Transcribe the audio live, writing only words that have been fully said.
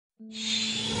Good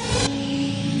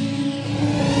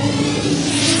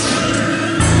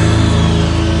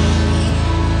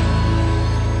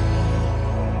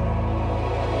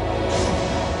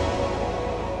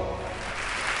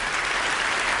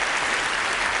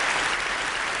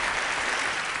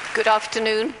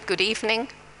afternoon, good evening,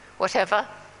 whatever.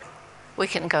 We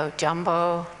can go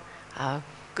jumbo,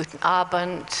 guten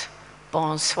Abend,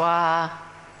 bonsoir,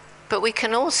 but we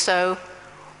can also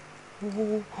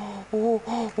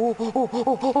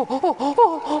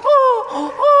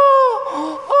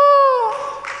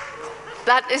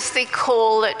that is the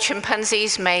call that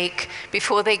chimpanzees make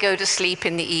before they go to sleep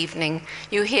in the evening.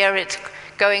 You hear it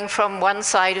going from one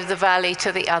side of the valley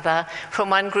to the other,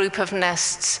 from one group of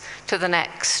nests to the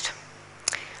next.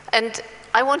 And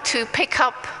I want to pick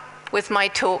up with my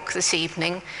talk this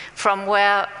evening from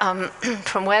where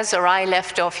Zerai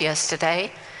left off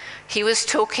yesterday. He was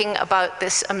talking about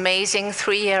this amazing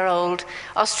 3-year-old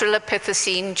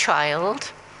Australopithecine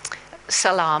child,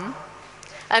 Salam.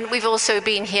 And we've also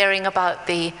been hearing about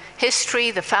the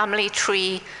history, the family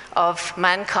tree of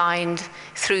mankind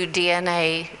through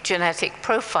DNA genetic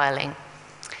profiling.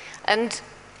 And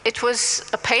it was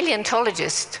a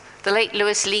paleontologist, the late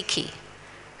Louis Leakey,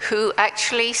 who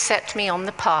actually set me on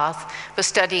the path for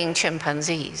studying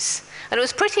chimpanzees. And it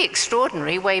was pretty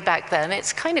extraordinary way back then.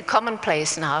 It's kind of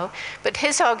commonplace now, but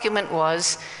his argument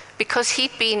was because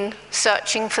he'd been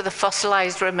searching for the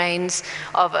fossilized remains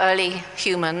of early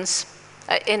humans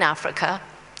in Africa,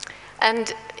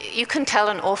 and you can tell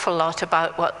an awful lot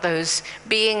about what those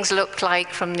beings looked like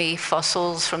from the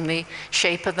fossils, from the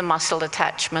shape of the muscle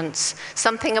attachments,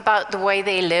 something about the way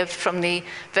they lived from the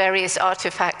various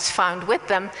artifacts found with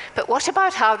them, but what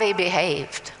about how they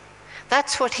behaved?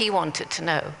 That's what he wanted to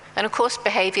know. And of course,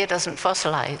 behavior doesn't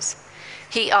fossilize.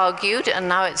 He argued, and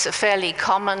now it's a fairly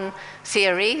common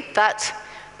theory, that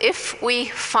if we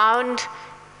found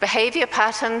behavior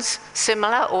patterns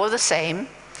similar or the same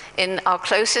in our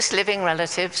closest living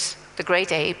relatives, the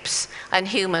great apes, and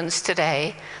humans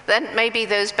today, then maybe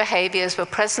those behaviors were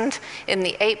present in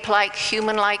the ape-like,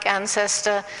 human-like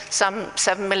ancestor some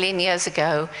 7 million years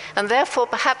ago, and therefore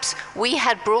perhaps we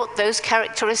had brought those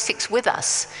characteristics with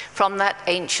us from that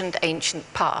ancient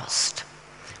past.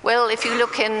 Well, if you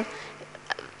look in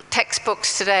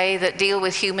textbooks today that deal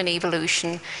with human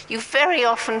evolution, you very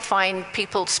often find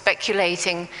people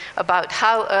speculating about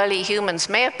how early humans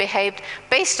may have behaved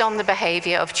based on the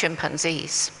behavior of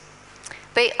chimpanzees.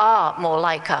 They are more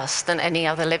like us than any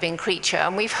other living creature,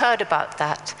 and we've heard about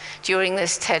that during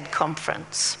this TED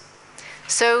conference.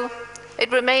 So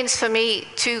it remains for me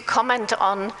to comment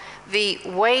on the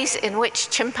ways in which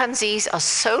chimpanzees are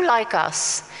so like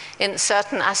us in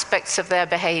certain aspects of their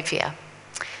behavior.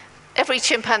 Every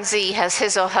chimpanzee has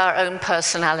his or her own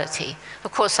personality.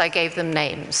 Of course, I gave them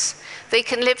names. They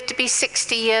can live to be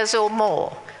 60 years or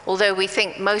more, although we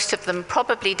think most of them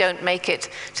probably don't make it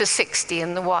to 60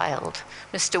 in the wild.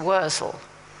 Mr. Wurzel.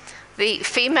 The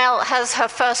female has her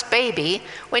first baby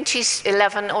when she's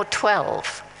 11 or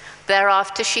 12.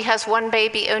 Thereafter, she has one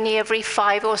baby only every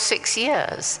 5 or 6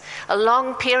 years, a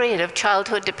long period of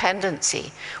childhood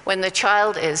dependency when the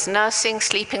child is nursing,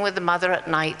 sleeping with the mother at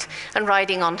night, and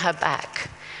riding on her back.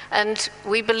 And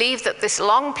we believe that this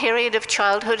long period of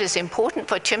childhood is important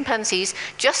for chimpanzees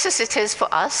just as it is for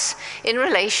us in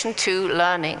relation to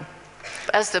learning.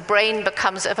 As the brain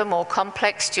becomes ever more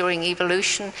complex during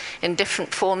evolution in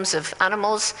different forms of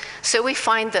animals, so we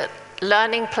find that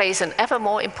learning plays an ever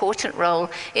more important role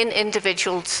in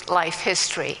individuals' life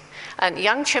history. And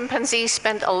young chimpanzees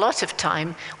spend a lot of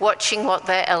time watching what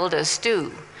their elders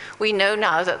do. We know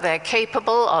now that they're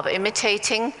capable of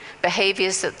imitating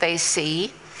behaviors that they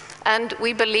see, and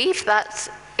we believe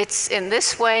that it's in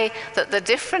this way that the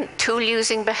different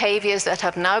tool-using behaviors that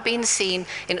have now been seen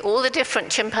in all the different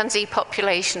chimpanzee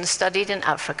populations studied in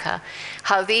Africa,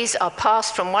 how these are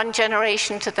passed from one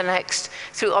generation to the next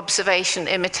through observation,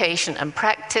 imitation, and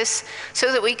practice,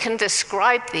 so that we can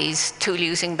describe these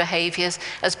tool-using behaviors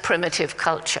as primitive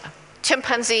culture.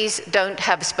 Chimpanzees don't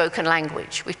have spoken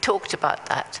language. We've talked about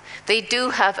that. They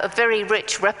do have a very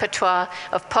rich repertoire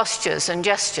of postures and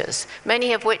gestures,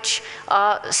 many of which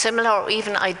are similar or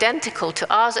even identical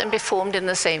to ours and performed in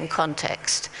the same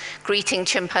context. Greeting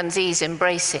chimpanzees,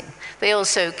 embracing. They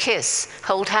also kiss,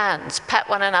 hold hands, pat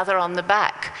one another on the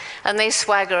back, and they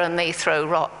swagger and they throw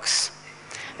rocks.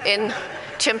 In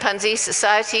chimpanzee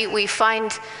society, we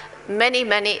find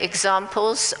many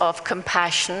examples of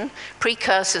compassion,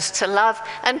 precursors to love,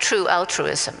 and true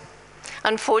altruism.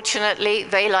 Unfortunately,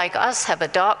 they, like us, have a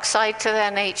dark side to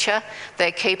their nature.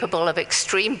 They're capable of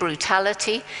extreme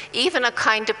brutality, even a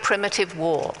kind of primitive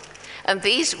war. And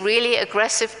these really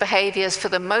aggressive behaviors, for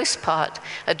the most part,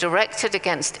 are directed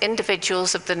against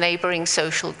individuals of the neighboring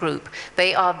social group.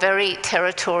 They are very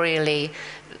territorially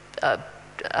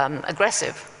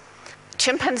aggressive.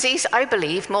 Chimpanzees, I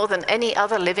believe, more than any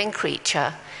other living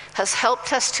creature, has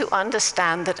helped us to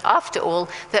understand that, after all,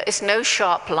 there is no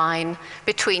sharp line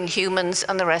between humans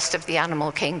and the rest of the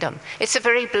animal kingdom. It's a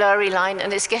very blurry line,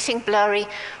 and it's getting blurry,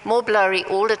 more blurry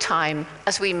all the time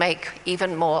as we make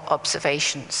even more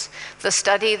observations. The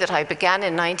study that I began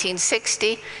in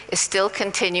 1960 is still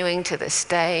continuing to this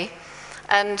day.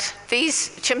 And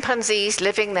these chimpanzees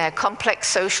living their complex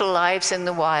social lives in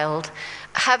the wild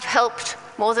have helped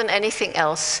more than anything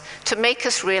else to make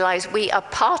us realize we are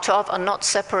part of and not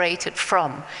separated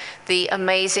from the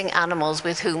amazing animals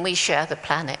with whom we share the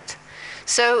planet.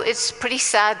 So it's pretty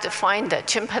sad to find that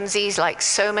chimpanzees, like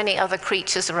so many other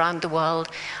creatures around the world,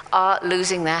 are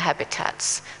losing their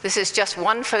habitats. This is just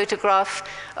one photograph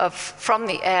from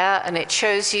the air, and it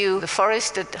shows you the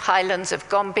forested highlands of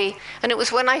Gombe. And it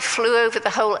was when I flew over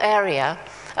the whole area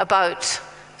about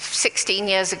 16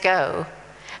 years ago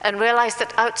and realized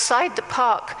that outside the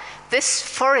park, this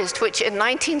forest, which in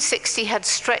 1960 had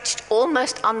stretched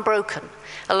almost unbroken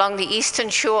along the eastern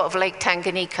shore of Lake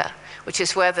Tanganyika, which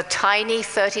is where the tiny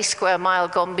 30-square-mile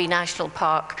Gombe National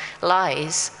Park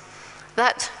lies,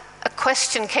 that a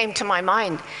question came to my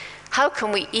mind: how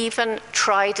can we even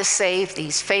try to save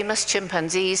these famous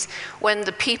chimpanzees when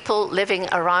the people living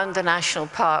around the national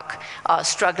park are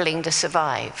struggling to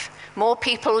survive? More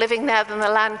people living there than the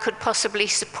land could possibly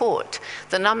support.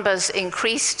 The numbers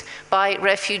increased by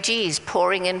refugees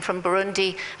pouring in from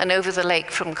Burundi and over the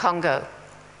lake from Congo.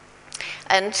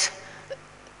 And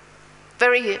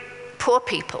very poor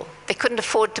people, they couldn't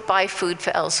afford to buy food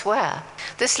for elsewhere.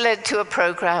 This led to a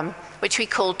program which we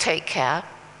call Take Care.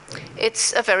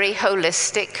 It's a very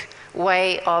holistic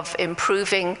way of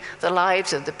improving the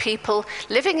lives of the people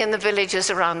living in the villages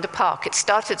around the park. It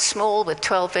started small with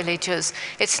 12 villages.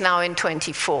 It's now in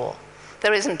 24.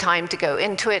 There isn't time to go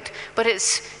into it, but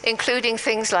it's including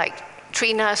things like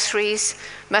tree nurseries,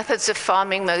 methods of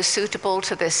farming most suitable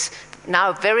to this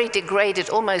now very degraded,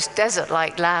 almost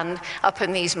desert-like land up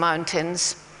in these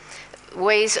mountains,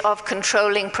 ways of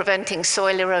controlling, preventing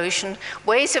soil erosion,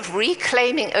 ways of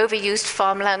reclaiming overused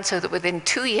farmland so that within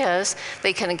 2 years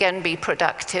they can again be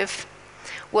productive,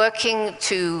 working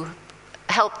to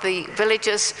help the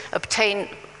villagers obtain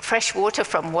fresh water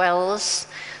from wells,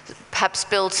 perhaps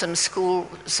build some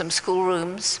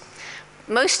schoolrooms.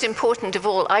 Most important of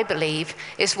all, I believe,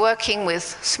 is working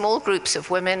with small groups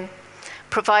of women,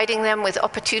 providing them with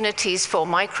opportunities for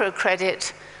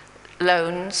microcredit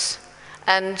loans.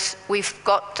 And we've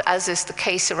got, as is the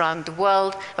case around the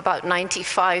world, about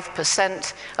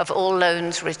 95% of all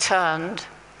loans returned.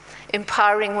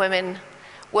 Empowering women,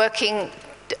 working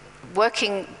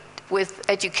with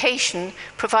education,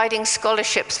 providing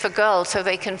scholarships for girls so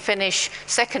they can finish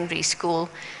secondary school,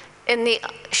 in the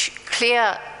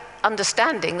clear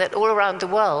understanding that all around the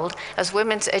world, as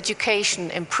women's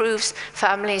education improves,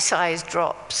 family size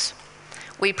drops.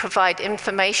 We provide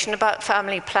information about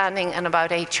family planning and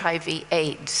about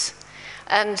HIV/AIDS.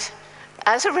 And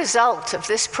as a result of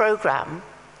this program,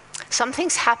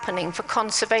 something's happening for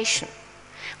conservation.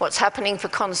 What's happening for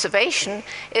conservation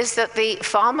is that the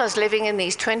farmers living in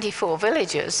these 24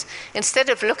 villages, instead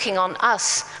of looking on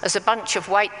us as a bunch of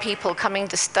white people coming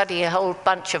to study a whole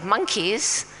bunch of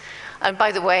monkeys, and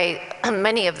by the way,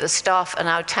 many of the staff are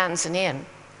now Tanzanian,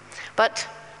 but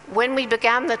when we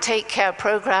began the Take Care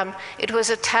program, it was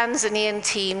a Tanzanian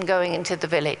team going into the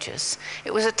villages.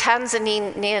 It was a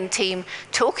Tanzanian team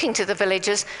talking to the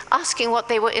villagers, asking what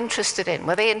they were interested in.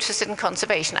 Were they interested in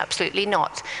conservation? Absolutely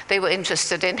not. They were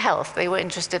interested in health. They were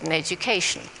interested in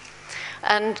education.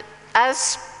 And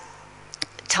as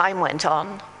time went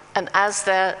on, and as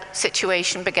their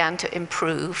situation began to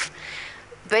improve,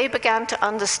 they began to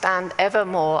understand ever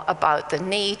more about the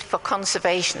need for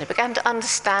conservation. They began to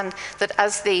understand that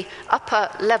as the upper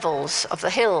levels of the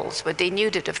hills were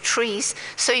denuded of trees,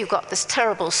 so you got this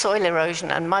terrible soil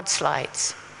erosion and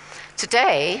mudslides.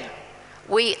 Today,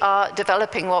 we are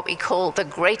developing what we call the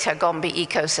Greater Gombe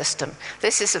ecosystem.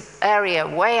 This is an area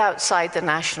way outside the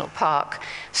national park,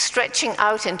 stretching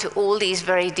out into all these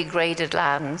very degraded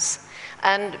lands.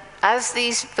 And as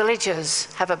these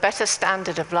villagers have a better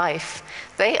standard of life,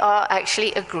 they are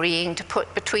actually agreeing to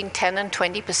put between 10 and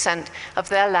 20% of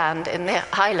their land in the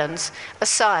highlands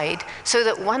aside, so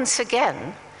that once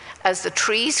again, as the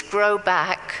trees grow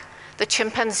back, the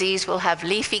chimpanzees will have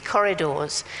leafy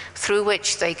corridors through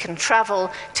which they can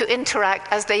travel to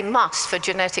interact, as they must for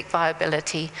genetic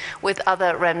viability, with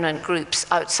other remnant groups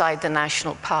outside the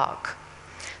national park.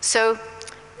 So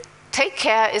Take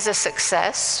Care is a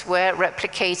success. We're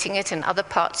replicating it in other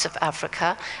parts of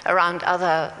Africa, around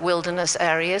other wilderness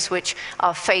areas which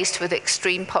are faced with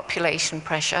extreme population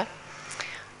pressure.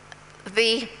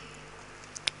 The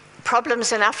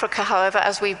problems in Africa, however,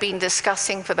 as we've been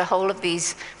discussing for the whole of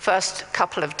these first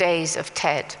couple of days of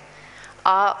TED,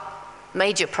 are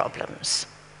major problems.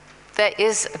 There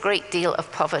is a great deal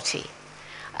of poverty.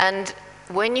 And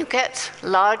when you get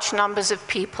large numbers of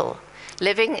people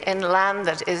living in land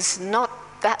that is not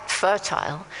that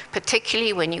fertile,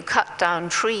 particularly when you cut down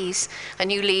trees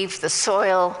and you leave the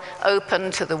soil open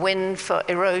to the wind for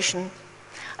erosion,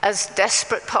 as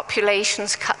desperate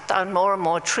populations cut down more and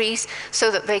more trees so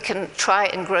that they can try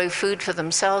and grow food for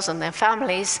themselves and their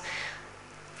families,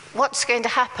 what's going to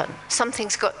happen?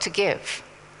 Something's got to give.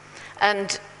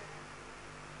 And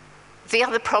the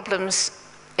other problems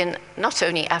in not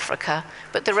only Africa,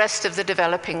 but the rest of the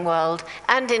developing world,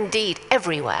 and indeed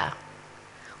everywhere.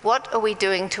 What are we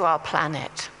doing to our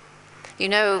planet? You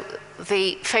know,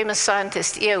 the famous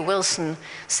scientist E.O. Wilson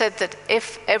said that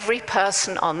if every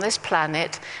person on this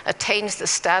planet attains the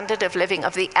standard of living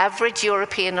of the average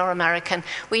European or American,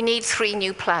 we need 3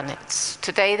 new planets.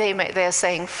 Today they're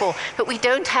saying 4, but we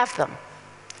don't have them.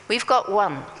 We've got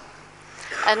 1.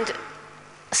 And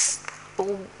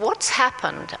what's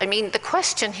happened? I mean, the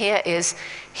question here is,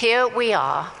 here we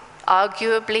are,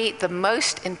 arguably the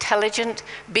most intelligent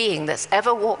being that's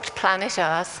ever walked planet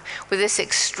Earth, with this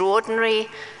extraordinary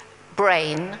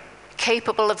brain,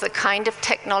 capable of the kind of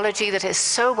technology that is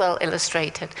so well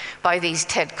illustrated by these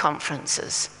TED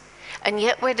conferences. And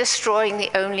yet we're destroying the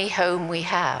only home we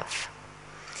have.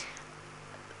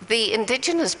 The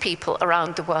indigenous people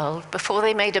around the world, before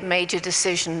they made a major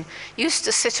decision, used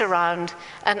to sit around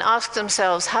and ask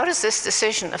themselves, how does this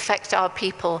decision affect our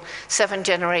people 7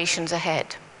 generations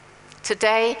ahead?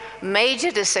 Today,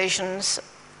 major decisions,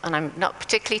 and I'm not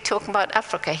particularly talking about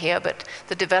Africa here, but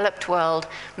the developed world,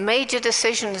 major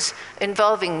decisions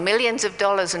involving millions of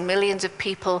dollars and millions of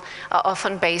people are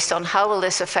often based on how will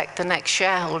this affect the next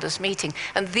shareholders meeting.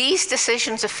 And these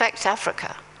decisions affect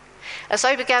Africa. As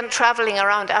I began traveling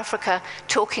around Africa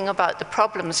talking about the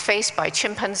problems faced by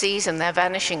chimpanzees and their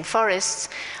vanishing forests,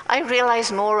 I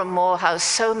realized more and more how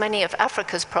so many of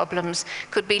Africa's problems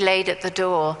could be laid at the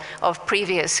door of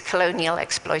previous colonial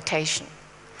exploitation.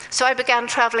 So I began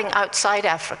traveling outside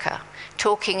Africa,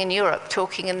 talking in Europe,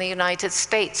 talking in the United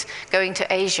States, going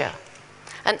to Asia.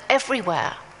 And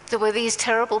everywhere there were these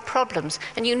terrible problems.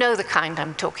 And you know the kind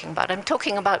I'm talking about. I'm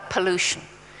talking about pollution.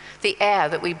 The air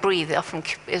that we breathe often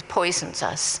poisons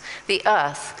us. The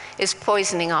earth is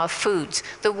poisoning our foods.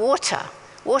 The water.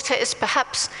 Water is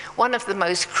perhaps one of the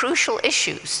most crucial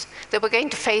issues that we're going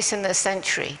to face in this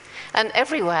century. And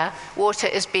everywhere, water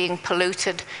is being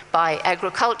polluted by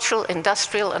agricultural,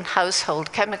 industrial, and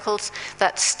household chemicals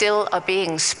that still are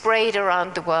being sprayed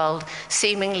around the world,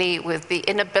 seemingly with the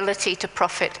inability to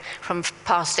profit from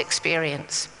past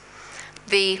experience.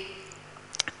 The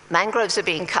mangroves are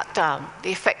being cut down.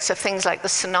 The effects of things like the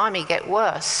tsunami get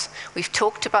worse. We've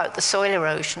talked about the soil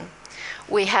erosion.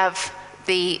 We have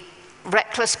the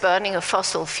reckless burning of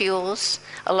fossil fuels,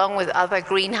 along with other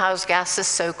greenhouse gases,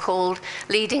 so-called,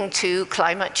 leading to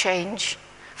climate change.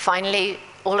 Finally,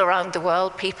 all around the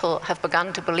world, people have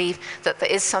begun to believe that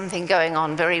there is something going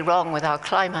on very wrong with our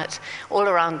climate. All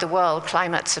around the world,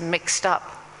 climates are mixed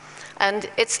up. And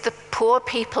it's the poor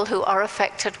people who are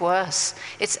affected worse.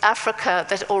 It's Africa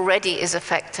that already is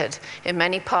affected in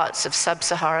many parts of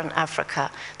sub-Saharan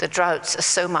Africa. The droughts are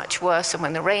so much worse, and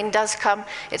when the rain does come,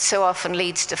 it so often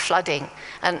leads to flooding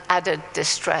and added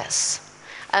distress.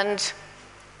 And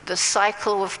the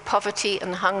cycle of poverty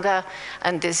and hunger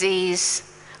and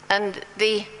disease, and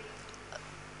the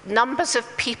numbers of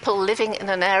people living in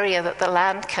an area that the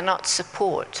land cannot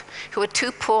support, who are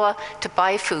too poor to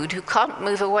buy food, who can't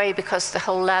move away because the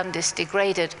whole land is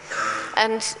degraded.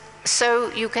 And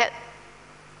so you get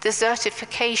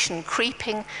desertification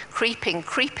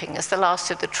creeping as the last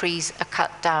of the trees are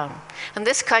cut down. And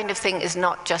this kind of thing is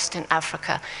not just in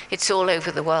Africa, it's all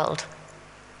over the world.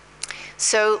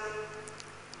 So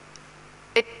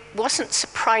it wasn't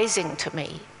surprising to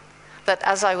me that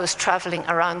as I was traveling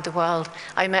around the world,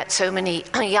 I met so many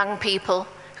young people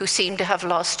who seemed to have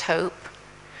lost hope.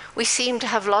 We seem to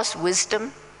have lost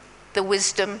wisdom, the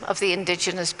wisdom of the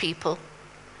indigenous people.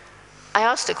 I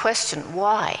asked a question,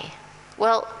 why?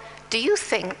 Well, do you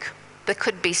think there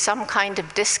could be some kind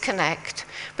of disconnect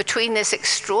between this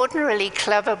extraordinarily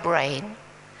clever brain,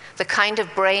 the kind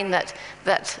of brain that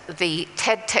the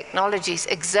TED technologies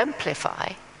exemplify,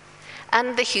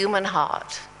 and the human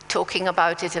heart? Talking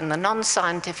about it in the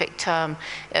non-scientific term,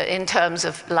 in terms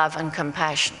of love and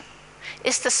compassion.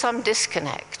 Is there some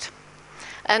disconnect?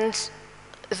 And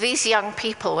these young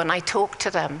people, when I talked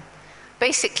to them,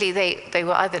 basically they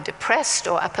were either depressed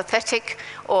or apathetic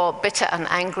or bitter and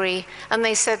angry, and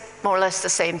they said more or less the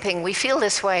same thing. We feel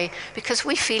this way because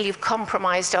we feel you've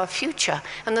compromised our future,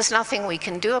 and there's nothing we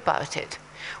can do about it.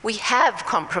 We have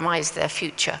compromised their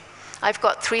future. I've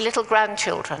got 3 little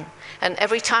grandchildren, and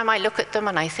every time I look at them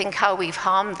and I think how we've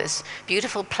harmed this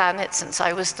beautiful planet since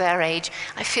I was their age,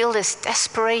 I feel this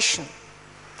desperation.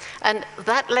 And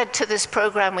that led to this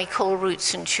program we call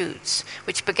Roots and Shoots,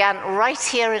 which began right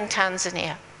here in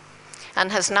Tanzania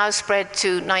and has now spread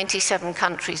to 97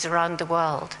 countries around the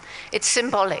world. It's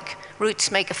symbolic.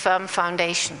 Roots make a firm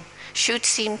foundation. Shoots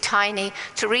seem tiny.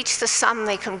 To reach the sun,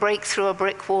 they can break through a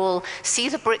brick wall. See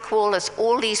the brick wall as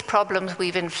all these problems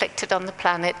we've inflicted on the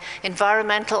planet,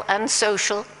 environmental and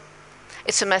social.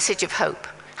 It's a message of hope.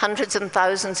 Hundreds and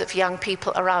thousands of young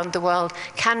people around the world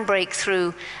can break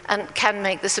through and can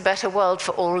make this a better world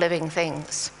for all living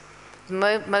things.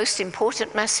 The most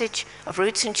important message of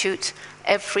Roots and Shoots,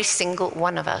 every single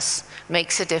one of us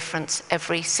makes a difference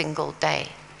every single day.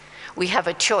 We have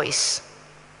a choice.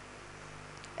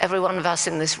 Every one of us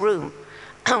in this room,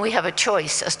 we have a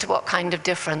choice as to what kind of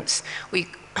difference we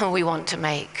want to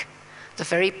make. The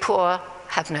very poor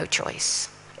have no choice.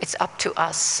 It's up to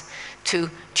us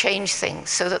to change things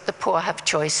so that the poor have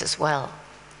choice as well.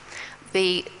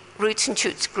 The Roots and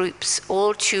Shoots groups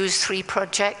all choose 3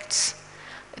 projects.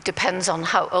 It depends on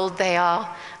how old they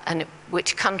are and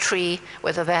which country,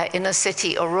 whether they're inner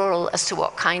city or rural, as to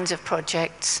what kinds of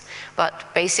projects.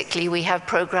 But basically we have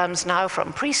programs now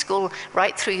from preschool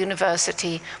right through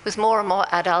university with more and more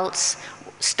adults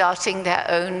starting their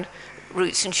own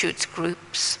Roots and Shoots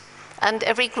groups. And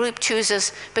every group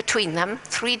chooses between them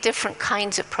 3 different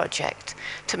kinds of project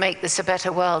to make this a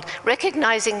better world,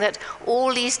 recognizing that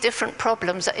all these different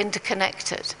problems are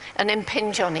interconnected and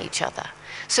impinge on each other.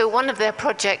 So one of their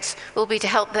projects will be to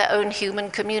help their own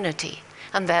human community.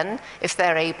 And then, if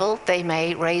they're able, they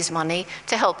may raise money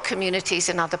to help communities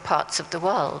in other parts of the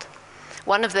world.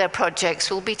 One of their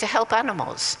projects will be to help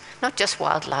animals, not just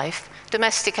wildlife,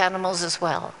 domestic animals as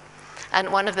well.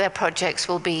 And one of their projects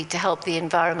will be to help the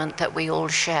environment that we all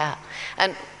share.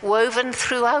 And woven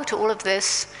throughout all of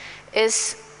this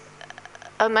is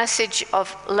a message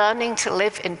of learning to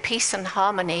live in peace and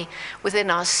harmony within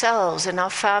ourselves, in our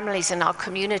families, in our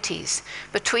communities,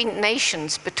 between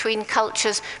nations, between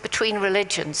cultures, between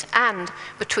religions, and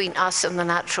between us and the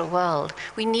natural world.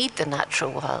 We need the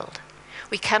natural world.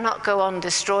 We cannot go on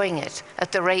destroying it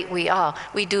at the rate we are.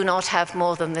 We do not have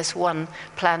more than this one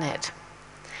planet.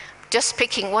 Just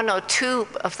picking 1 or 2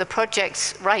 of the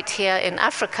projects right here in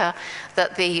Africa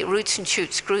that the Roots and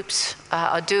Shoots groups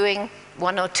are doing,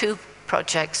 1 or 2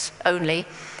 projects only,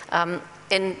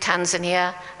 in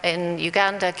Tanzania, in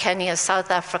Uganda, Kenya,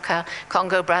 South Africa,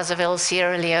 Congo, Brazzaville,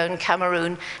 Sierra Leone,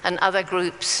 Cameroon, and other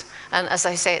groups. And as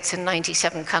I say, it's in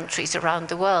 97 countries around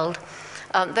the world.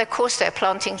 Of course, they're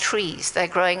planting trees, they're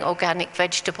growing organic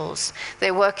vegetables,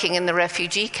 they're working in the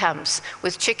refugee camps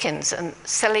with chickens and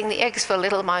selling the eggs for a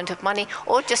little amount of money,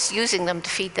 or just using them to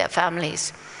feed their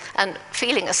families, and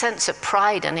feeling a sense of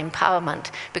pride and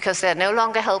empowerment because they're no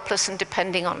longer helpless and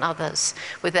depending on others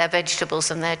with their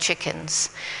vegetables and their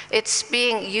chickens. It's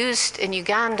being used in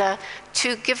Uganda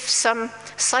to give some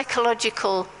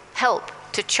psychological help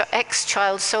to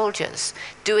ex-child soldiers.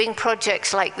 Doing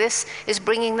projects like this is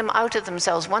bringing them out of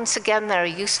themselves. Once again, they're a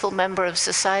useful member of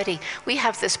society. We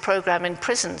have this program in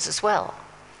prisons as well.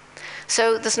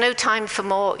 So there's no time for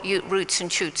more Roots and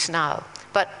Shoots now.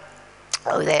 But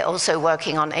they're also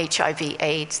working on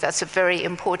HIV/AIDS. That's a very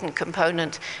important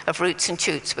component of Roots and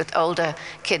Shoots, with older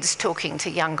kids talking to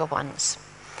younger ones,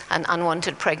 and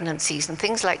unwanted pregnancies and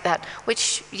things like that,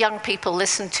 which young people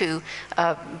listen to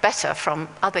better from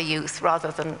other youth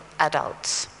rather than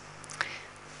adults.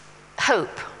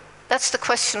 Hope. That's the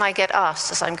question I get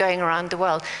asked as I'm going around the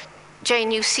world.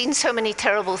 Jane, you've seen so many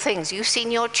terrible things. You've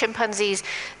seen your chimpanzees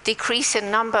decrease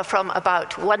in number from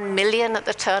about 1 million at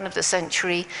the turn of the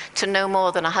century to no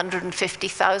more than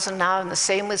 150,000 now, and the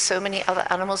same with so many other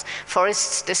animals.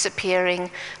 Forests disappearing,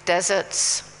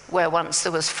 deserts where once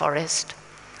there was forest.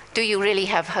 Do you really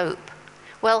have hope?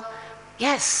 Well,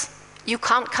 yes. You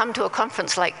can't come to a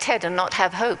conference like TED and not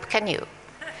have hope, can you?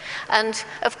 And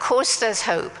of course there's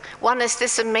hope. One is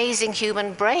this amazing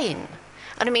human brain.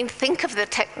 And I mean, think of the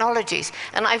technologies.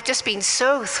 And I've just been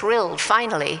so thrilled,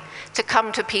 finally, to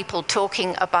come to people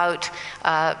talking about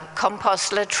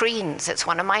compost latrines. It's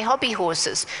one of my hobby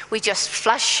horses. We just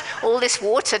flush all this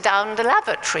water down the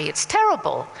lavatory. It's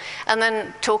terrible. And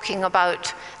then talking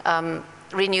about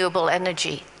renewable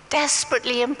energy.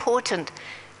 Desperately important.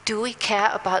 Do we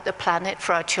care about the planet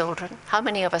for our children? How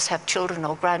many of us have children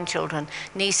or grandchildren,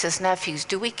 nieces, nephews?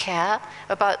 Do we care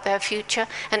about their future?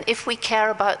 And if we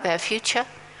care about their future,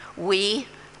 we,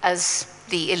 as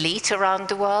the elite around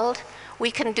the world, we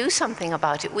can do something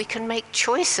about it. We can make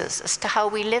choices as to how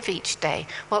we live each day,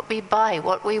 what we buy,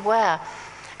 what we wear,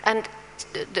 and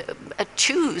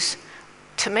choose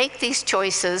to make these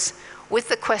choices with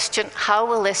the question, how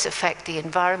will this affect the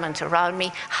environment around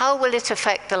me? How will it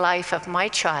affect the life of my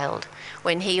child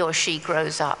when he or she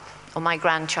grows up, or my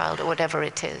grandchild, or whatever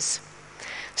it is?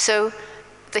 So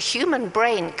the human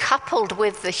brain coupled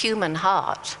with the human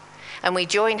heart, and we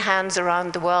join hands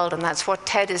around the world, and that's what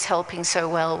TED is helping so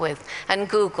well with, and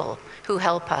Google, who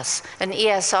help us, and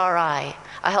ESRI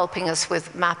are helping us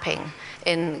with mapping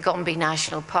in Gombe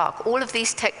National Park. All of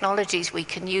these technologies we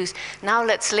can use. Now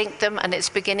let's link them, and it's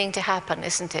beginning to happen,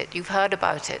 isn't it? You've heard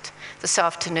about it this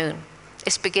afternoon.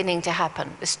 It's beginning to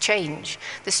happen, this change,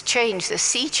 this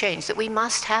sea change that we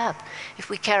must have if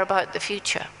we care about the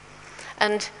future.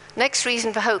 And next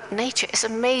reason for hope, nature is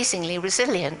amazingly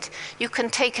resilient. You can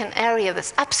take an area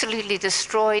that's absolutely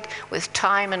destroyed with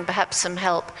time and perhaps some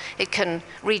help. It can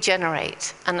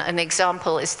regenerate. And an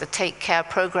example is the Take Care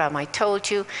program I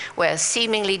told you, where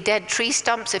seemingly dead tree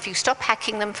stumps, if you stop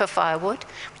hacking them for firewood,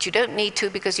 which you don't need to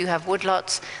because you have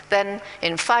woodlots, then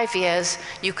in 5 years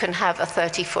you can have a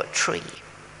 30-foot tree.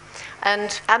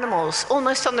 And animals,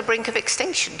 almost on the brink of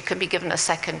extinction, can be given a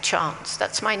second chance.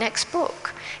 That's my next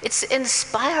book. It's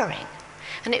inspiring.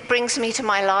 And it brings me to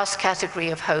my last category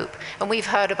of hope. And we've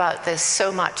heard about this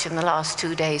so much in the last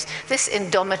 2 days. This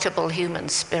indomitable human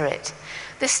spirit,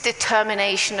 this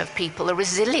determination of people, the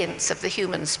resilience of the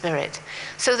human spirit,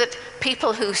 so that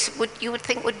people who you would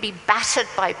think would be battered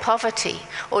by poverty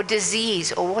or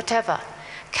disease or whatever,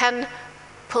 can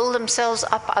pull themselves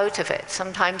up out of it,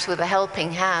 sometimes with a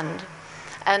helping hand,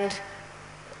 and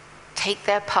take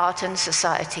their part in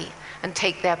society and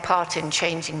take their part in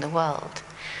changing the world.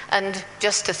 And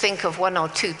just to think of 1 or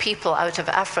 2 people out of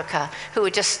Africa who were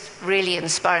just really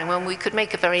inspiring, when we could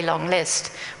make a very long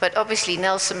list, but obviously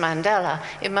Nelson Mandela,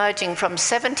 emerging from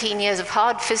 17 years of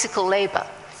hard physical labor,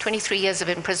 23 years of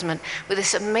imprisonment, with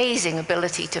this amazing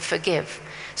ability to forgive,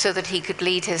 so that he could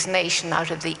lead his nation out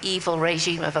of the evil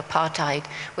regime of apartheid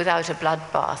without a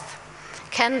bloodbath.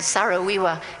 Ken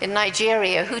Saro-Wiwa in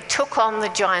Nigeria, who took on the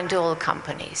giant oil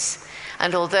companies,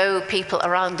 and although people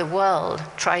around the world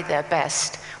tried their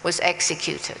best, was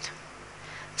executed.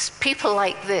 People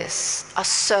like this are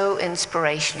so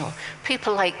inspirational.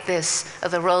 People like this are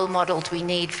the role models we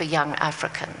need for young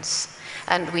Africans.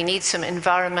 And we need some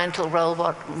environmental role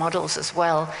models as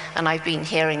well, and I've been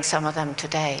hearing some of them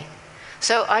today.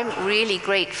 So I'm really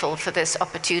grateful for this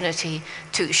opportunity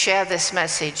to share this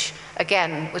message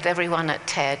again with everyone at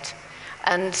TED.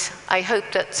 And I hope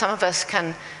that some of us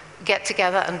can get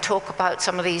together and talk about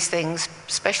some of these things,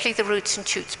 especially the Roots and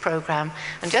Shoots program.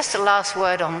 And just a last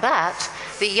word on that,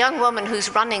 the young woman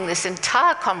who's running this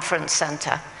entire conference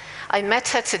center, I met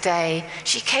her today.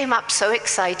 She came up so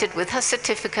excited with her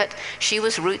certificate. She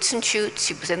was Roots and Shoots.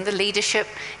 She was in the leadership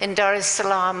in Dar es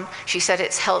Salaam. She said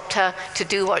it's helped her to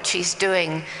do what she's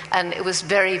doing. And it was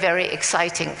very, very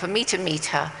exciting for me to meet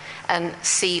her and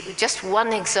see just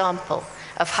one example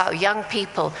of how young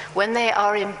people, when they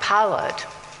are empowered,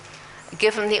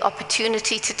 given the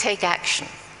opportunity to take action,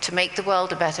 to make the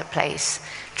world a better place,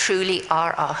 truly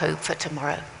are our hope for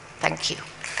tomorrow. Thank you.